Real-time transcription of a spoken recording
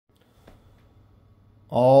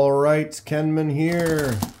All right, Kenman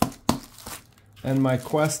here. And my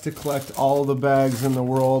quest to collect all the bags in the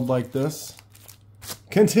world like this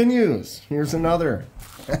continues. Here's another.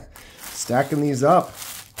 Stacking these up.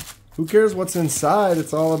 Who cares what's inside?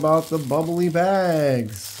 It's all about the bubbly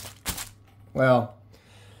bags. Well,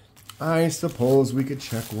 I suppose we could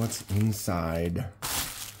check what's inside.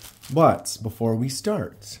 But before we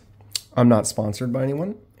start, I'm not sponsored by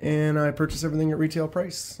anyone, and I purchase everything at retail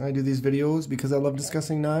price. I do these videos because I love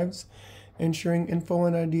discussing knives and sharing info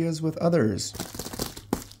and ideas with others.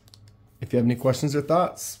 If you have any questions or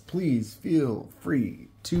thoughts, please feel free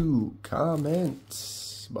to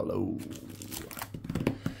comment below.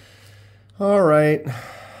 All right,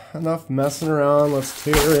 enough messing around. Let's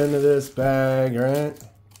tear into this bag, right?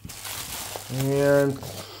 And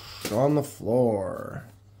on the floor.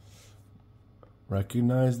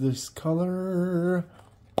 Recognize this color.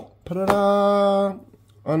 Ta-da!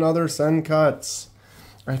 Another Sencuts.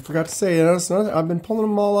 I forgot to say, I've been pulling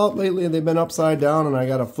them all out lately. They've been upside down, and I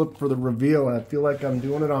got to flip for the reveal. I feel like I'm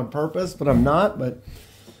doing it on purpose, but I'm not. But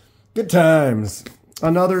good times.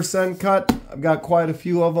 Another Sencut. I've got quite a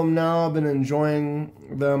few of them now. I've been enjoying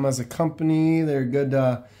them as a company. They're a good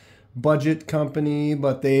budget company,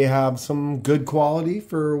 but they have some good quality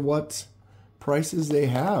for what prices they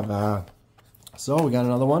have. So we got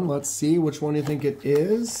another one. Let's see which one you think it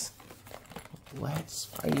is. Let's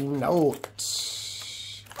find out.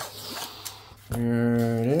 There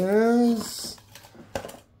it is.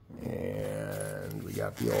 And we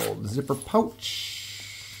got the old zipper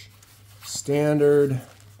pouch. Standard.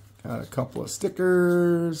 Got a couple of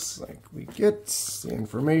stickers like we get. The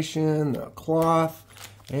information, the cloth.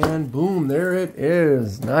 And boom, there it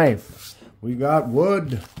is. Knife. We got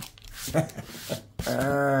wood.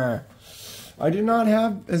 I do not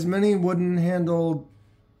have as many wooden handled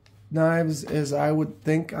knives as I would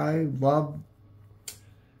think. I love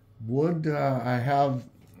wood.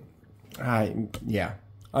 Yeah.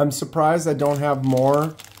 I'm surprised I don't have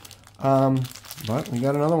more. But we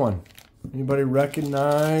got another one. Anybody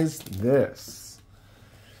recognize this?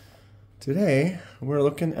 Today, we're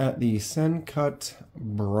looking at the Sencut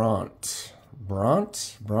Bronte.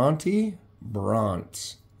 Bronte?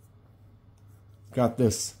 Got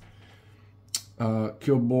this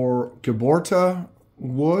Caborsha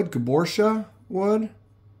wood.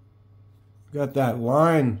 Got that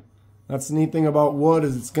line. That's the neat thing about wood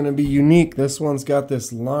is it's going to be unique. This one's got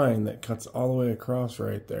this line that cuts all the way across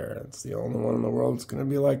right there. It's the only one in the world that's going to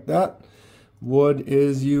be like that. Wood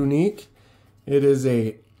is unique. It is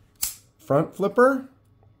a front flipper.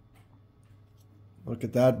 Look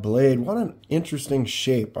at that blade. What an interesting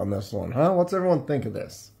shape on this one, huh? What's everyone think of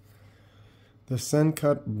this? The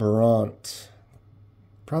Sencut Bronte.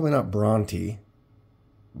 Probably not Bronte.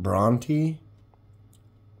 Bronte?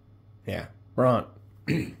 Yeah,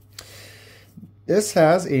 Bronte. This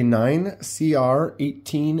has a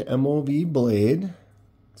 9CR18 MOV blade.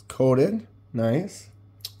 It's coated. Nice.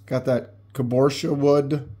 Got that Caborsha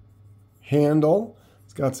wood handle.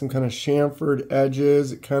 It's got some kind of chamfered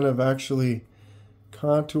edges. It kind of actually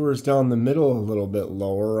contours down the middle a little bit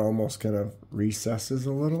lower. Almost kind of recesses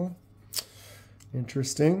a little.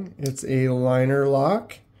 Interesting. It's a liner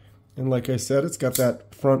lock. And like I said, it's got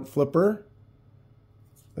that front flipper.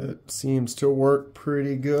 That seems to work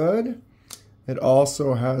pretty good. It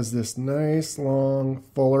also has this nice long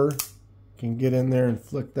fuller. You can get in there and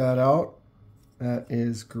flick that out. That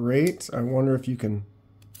is great. I wonder if you can,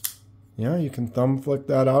 yeah, you can thumb flick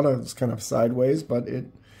that out. It's kind of sideways, but it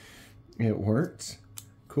works.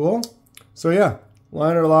 Cool. So yeah,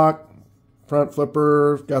 liner lock. Front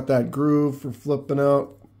flipper, got that groove for flipping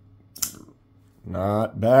out.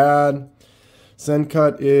 Not bad.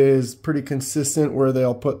 Sencut is pretty consistent where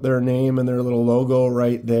they'll put their name and their little logo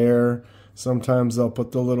right there. Sometimes they'll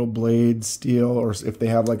put the little blade steel, or if they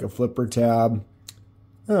have like a flipper tab,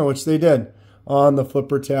 which they did. On the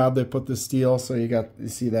flipper tab, they put the steel, so you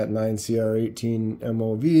see that 9CR18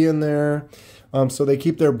 MOV in there. So they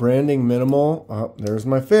keep their branding minimal. Oh, there's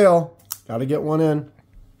my fail. Got to get one in.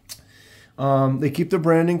 They keep the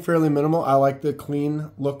branding fairly minimal. I like the clean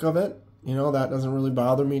look of it. You know, that doesn't really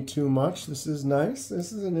bother me too much. This is nice.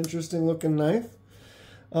 This is an interesting looking knife.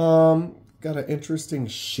 Got an interesting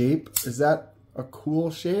shape. Is that a cool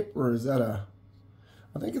shape, or is that a...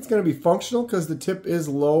 I think it's going to be functional because the tip is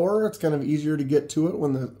lower. It's kind of easier to get to it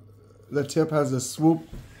when the tip has a swoop.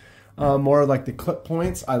 More like the clip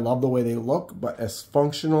points. I love the way they look, but as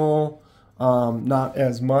functional, not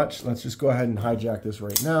as much. Let's just go ahead and hijack this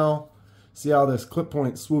right now. See how this clip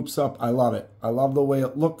point swoops up? I love it. I love the way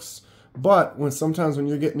it looks. But sometimes when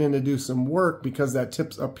you're getting in to do some work, because that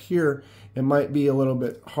tip's up here, it might be a little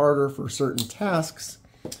bit harder for certain tasks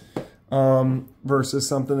versus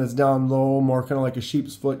something that's down low, more kind of like a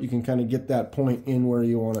sheep's foot. You can kind of get that point in where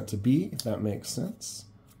you want it to be, if that makes sense.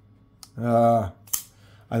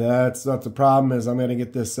 That's not the problem. Is I'm going to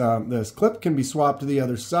get this, this clip can be swapped to the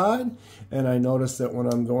other side, and I notice that when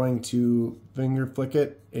I'm going to finger flick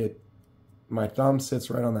it, my thumb sits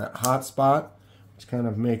right on that hot spot, which kind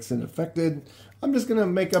of makes it affected. I'm just going to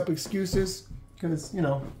make up excuses because, you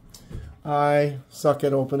know, I suck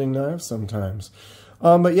at opening knives sometimes.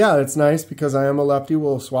 But yeah, it's nice because I am a lefty.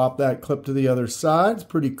 We'll swap that clip to the other side. It's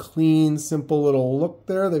pretty clean, simple little look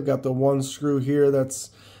there. They've got the one screw here. That's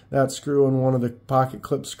that screw, and one of the pocket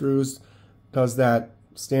clip screws does that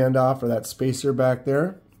standoff or that spacer back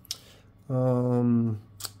there.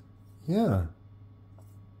 Yeah.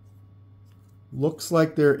 Looks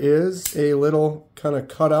like there is a little kind of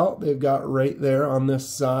cutout they've got right there on this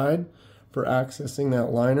side for accessing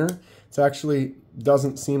that liner. It's actually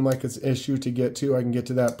doesn't seem like it's an issue to get to. I can get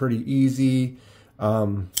to that pretty easy.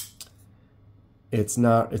 It's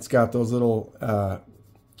got those little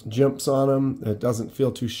jumps on them. It doesn't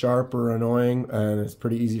feel too sharp or annoying, and it's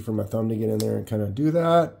pretty easy for my thumb to get in there and kind of do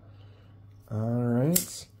that. All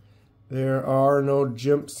right. There are no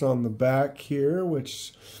jumps on the back here,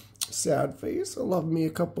 which, sad face. I love me a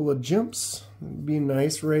couple of jumps. It'd be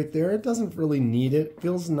nice right there. It doesn't really need it.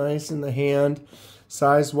 Feels nice in the hand.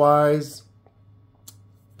 Size-wise,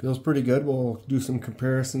 feels pretty good. We'll do some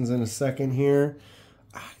comparisons in a second here.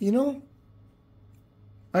 You know,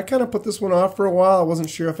 I kind of put this one off for a while. I wasn't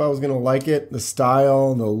sure if I was going to like it. The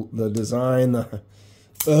style, the design,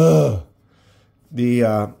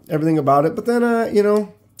 everything about it. But then, you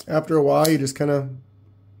know, after a while, you just kind of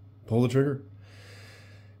pull the trigger.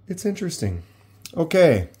 It's interesting.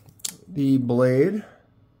 Okay, the blade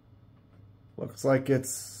looks like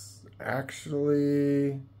it's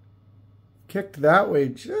actually kicked that way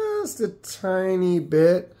just a tiny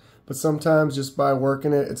bit, but sometimes just by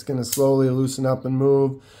working it, it's going to slowly loosen up and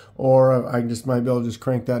move, or I just might be able to just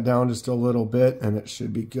crank that down just a little bit and it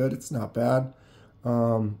should be good. It's not bad.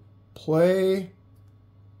 Play,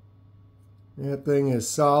 that thing is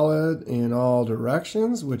solid in all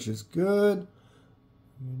directions, which is good.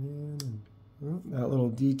 That little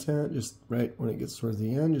detent, just right when it gets towards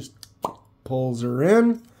the end, just pulls her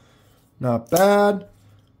in. Not bad.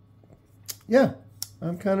 Yeah,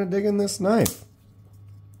 I'm kind of digging this knife.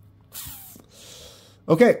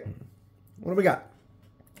 Okay, what do we got?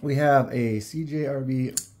 We have a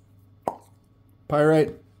CJRB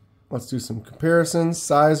Pyrite. Let's do some comparisons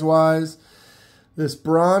size-wise. This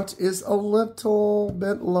Bronte is a little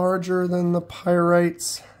bit larger than the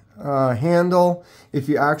Pyrite's handle. If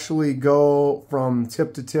you actually go from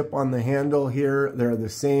tip to tip on the handle here, they're the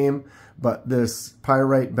same, but this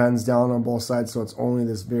Pyrite bends down on both sides, so it's only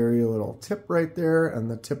this very little tip right there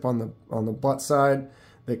and the tip on the butt side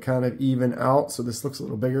that kind of even out. So this looks a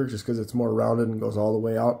little bigger just because it's more rounded and goes all the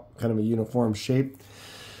way out, kind of a uniform shape.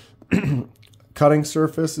 Cutting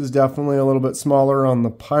surface is definitely a little bit smaller on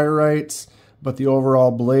the Pyrites, but the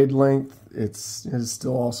overall blade length is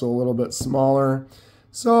still also a little bit smaller.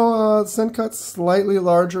 So Sencut's slightly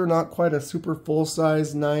larger, not quite a super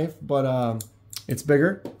full-size knife, but it's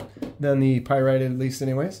bigger than the Pyrite, at least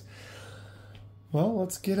anyways. Well,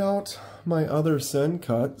 let's get out my other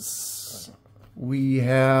Sencuts. We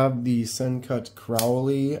have the Sencut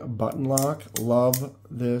Crowley button lock. Love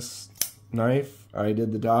this knife. I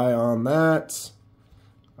did the die on that.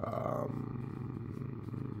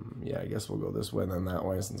 Yeah, I guess we'll go this way than that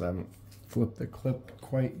way since I haven't flipped the clip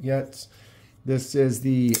quite yet. This is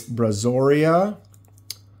the Brazoria.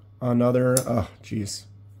 Another, oh geez,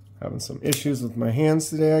 having some issues with my hands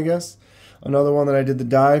today, I guess. Another one that I did the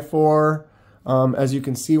die for. As you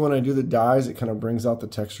can see, when I do the dies, it kind of brings out the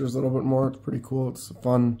textures a little bit more. It's pretty cool. It's a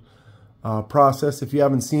fun process. If you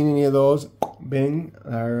haven't seen any of those, bing,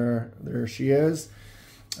 there she is.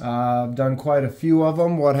 I've done quite a few of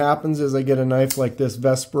them. What happens is I get a knife like this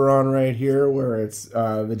Vesperon right here, where it's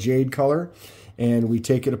the jade color, and we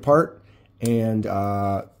take it apart and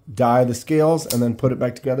die the scales and then put it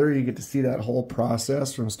back together. You get to see that whole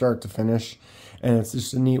process from start to finish, and it's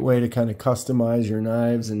just a neat way to kind of customize your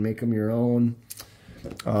knives and make them your own.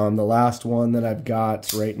 The last one that I've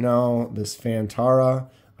got right now, this Fantara,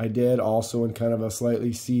 I did also in kind of a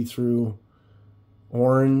slightly see-through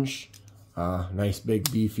orange. Nice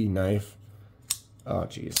big beefy knife. Oh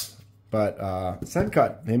geez. But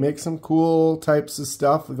Sencut, they make some cool types of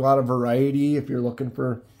stuff, a lot of variety if you're looking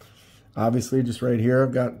for. Obviously, just right here,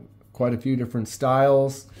 I've got quite a few different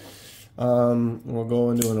styles. We'll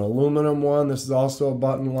go into an aluminum one. This is also a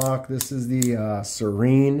button lock. This is the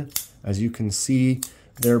Serene. As you can see,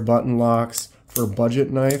 their button locks for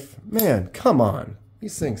budget knife. Man, come on.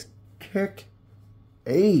 These things kick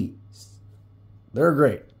ace. They're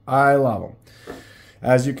great. I love them.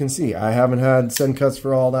 As you can see, I haven't had Sencuts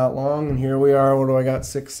for all that long, and here we are. What do I got?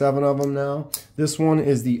 6, 7 of them now. This one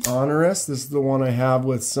is the Honorous. This is the one I have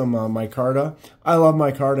with some micarta. I love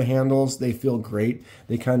micarta handles. They feel great.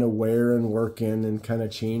 They kind of wear and work in and kind of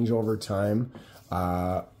change over time,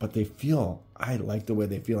 but they feel, I like the way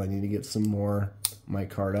they feel. I need to get some more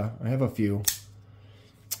micarta. I have a few.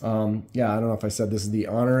 Yeah, I don't know if I said this is the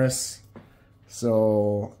Honorous.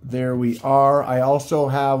 So there we are. I also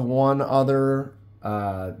have one other,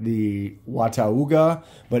 the Watauga,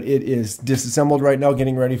 but it is disassembled right now,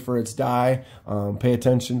 getting ready for its die. Pay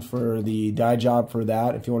attention for the die job for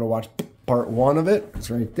that. If you want to watch part 1 of it, it's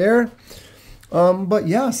right there. But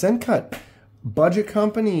yeah, Sencut, budget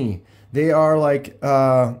company. They are like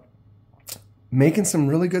making some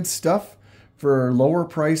really good stuff for lower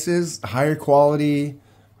prices, higher quality.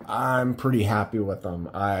 I'm pretty happy with them.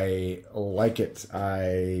 I like it.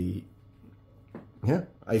 I don't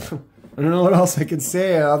know what else I could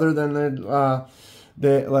say other than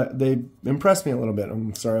they impressed me a little bit.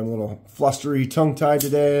 I'm sorry, I'm a little flustery, tongue-tied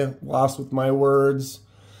today, lost with my words.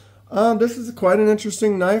 This is quite an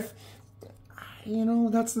interesting knife. You know,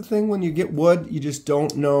 that's the thing when you get wood, you just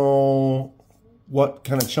don't know what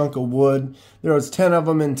kind of chunk of wood. There was 10 of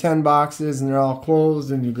them in 10 boxes, and they're all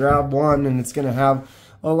closed, and you grab one, and it's going to have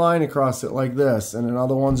a line across it like this, and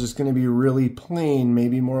another one's just going to be really plain,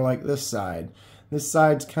 maybe more like this side. This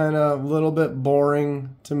side's kind of a little bit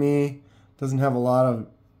boring to me. Doesn't have a lot of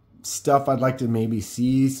stuff. I'd like to maybe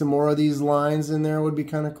see some more of these lines in there, would be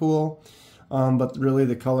kind of cool. But really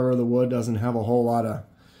the color of the wood doesn't have a whole lot of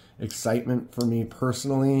excitement for me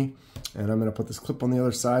personally. And I'm going to put this clip on the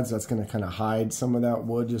other side, so that's going to kind of hide some of that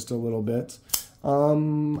wood just a little bit.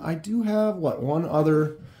 I do have, one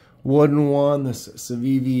other wooden one, this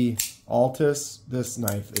Civivi Altus. This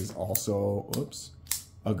knife is also,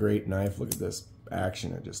 a great knife. Look at this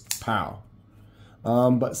action, it just pow.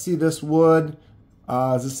 But see, this wood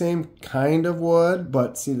is the same kind of wood,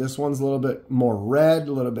 but see, this one's a little bit more red,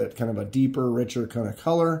 a little bit kind of a deeper, richer kind of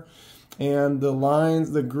color. And the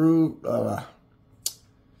lines, the groove,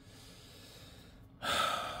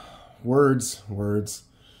 words.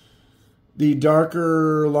 The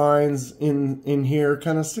darker lines in here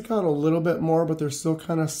kind of stick out a little bit more, but they're still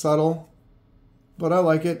kind of subtle. But I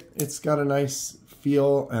like it. It's got a nice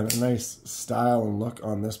feel and a nice style and look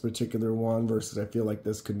on this particular one versus I feel like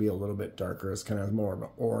this could be a little bit darker. It's kind of more of an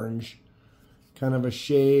orange kind of a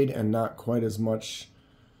shade and not quite as much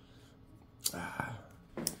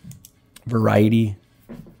variety.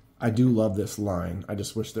 I do love this line. I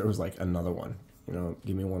just wish there was like another one. You know,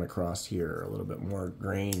 give me one across here, a little bit more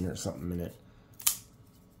grain or something in it.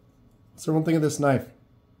 What's everyone think of this knife?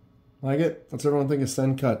 Like it? What's everyone think of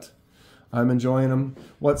Sencut? I'm enjoying them.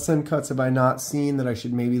 What Sencuts have I not seen that I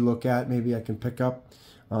should maybe look at? Maybe I can pick up.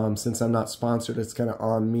 Since I'm not sponsored, it's kind of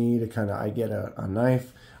on me to I get a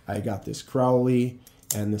knife. I got this Crowley,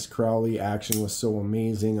 and this Crowley action was so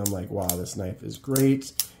amazing. I'm like, wow, this knife is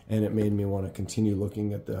great. And it made me want to continue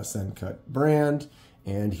looking at the Sencut brand.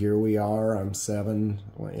 And here we are. I'm 6,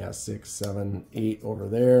 7, 8 over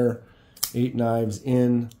there. 8 knives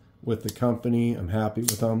in with the company. I'm happy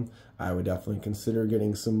with them. I would definitely consider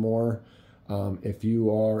getting some more. If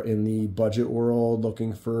you are in the budget world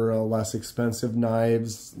looking for less expensive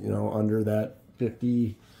knives, you know, under that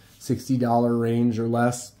 $50, $60 range or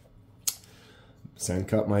less,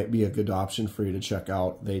 Sencut might be a good option for you to check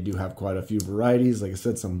out. They do have quite a few varieties. Like I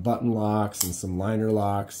said, some button locks and some liner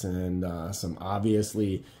locks and some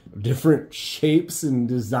obviously different shapes and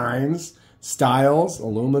designs, styles,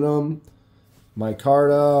 aluminum,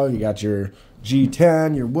 micarta, you got your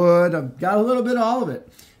G10, your wood. I've got a little bit of all of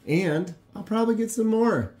it. And I'll probably get some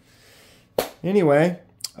more. Anyway,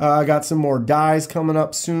 I got some more dies coming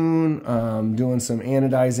up soon. Doing some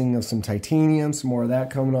anodizing of some titanium. Some more of that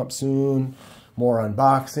coming up soon. More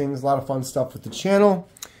unboxings. A lot of fun stuff with the channel.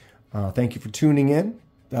 Thank you for tuning in.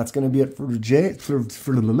 That's going to be it for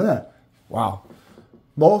wow.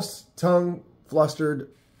 Most tongue flustered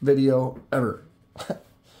video ever.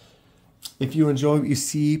 If you enjoy what you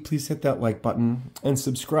see, please hit that like button and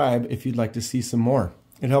subscribe if you'd like to see some more.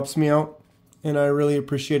 It helps me out, and I really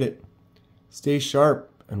appreciate it. Stay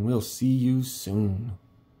sharp, and we'll see you soon.